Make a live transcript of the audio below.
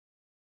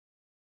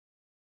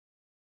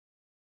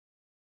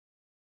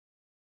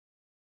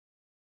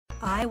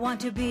I want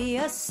to be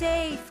a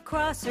safe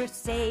crosser,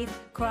 safe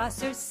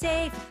crosser,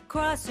 safe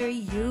crosser.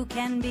 You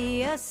can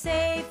be a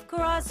safe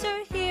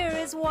crosser. Here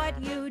is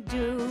what you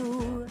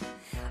do.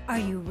 Are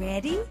you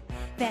ready?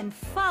 Then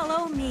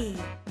follow me.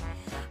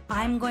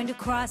 I'm going to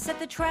cross at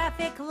the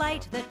traffic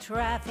light, the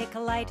traffic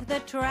light, the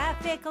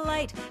traffic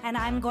light, and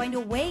I'm going to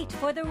wait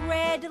for the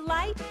red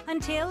light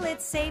until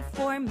it's safe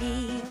for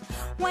me.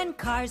 When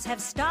cars have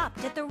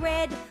stopped at the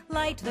red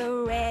light, the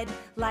red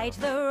light,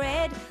 the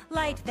red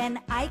light, then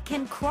I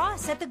can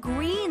cross at the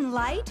green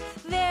light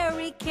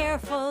very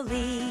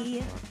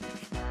carefully.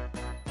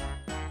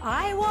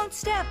 I won't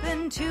step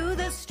into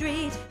the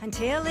street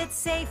until it's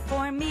safe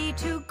for me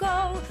to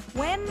go.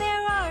 When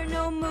there are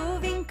no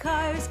moving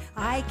cars,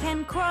 I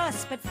can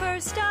cross, but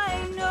first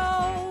I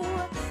know.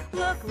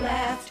 Look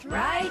left,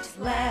 right,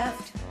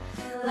 left,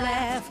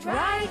 left,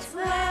 right,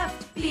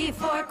 left.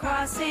 Before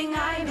crossing,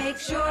 I make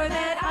sure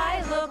that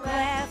I look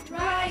left,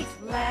 right,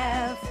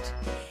 left.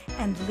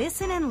 And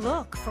listen and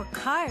look for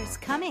cars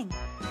coming.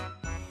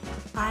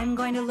 I'm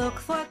going to look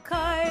for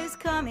cars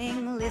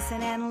coming.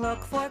 Listen and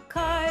look for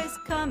cars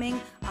coming.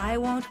 I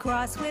won't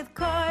cross with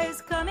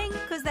cars coming,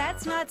 'cause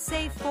that's not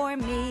safe for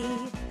me.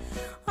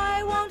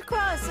 I won't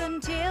cross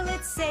until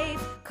it's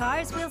safe.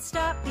 Cars will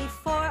stop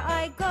before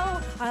I go.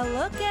 I'll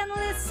look and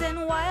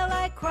listen while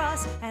I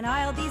cross, and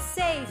I'll be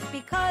safe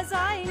because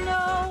I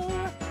know.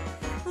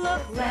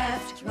 Look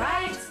left,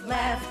 right,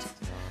 left,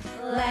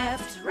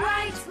 left,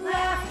 right,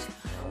 left.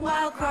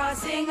 While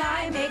crossing,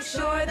 I make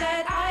sure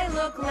that I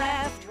look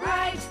left,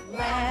 right,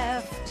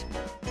 left.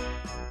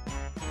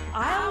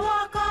 I'll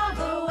walk all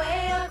the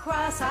way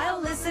across.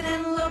 I'll listen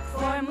and look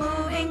for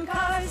moving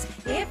cars.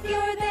 If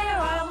you're there,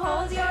 I'll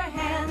hold your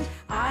hand.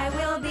 I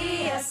will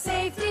be a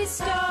safety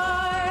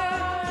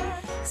star.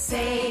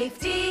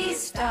 Safety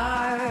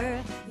star,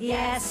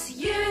 yes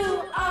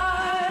you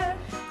are.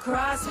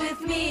 Cross with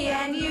me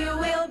and you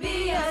will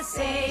be a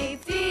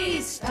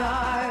safety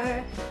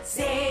star.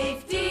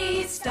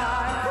 Safety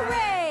star.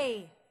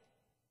 Hooray!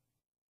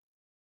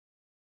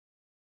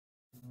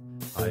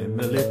 I'm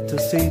a little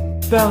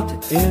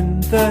seatbelt in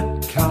the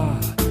car.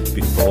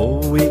 Before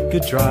we go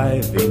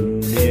driving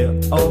near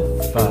or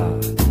far,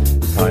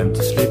 time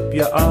to slip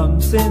your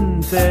arms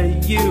in, there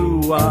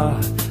you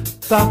are.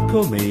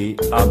 Buckle me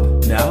up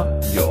now,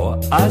 you're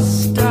a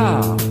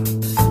star.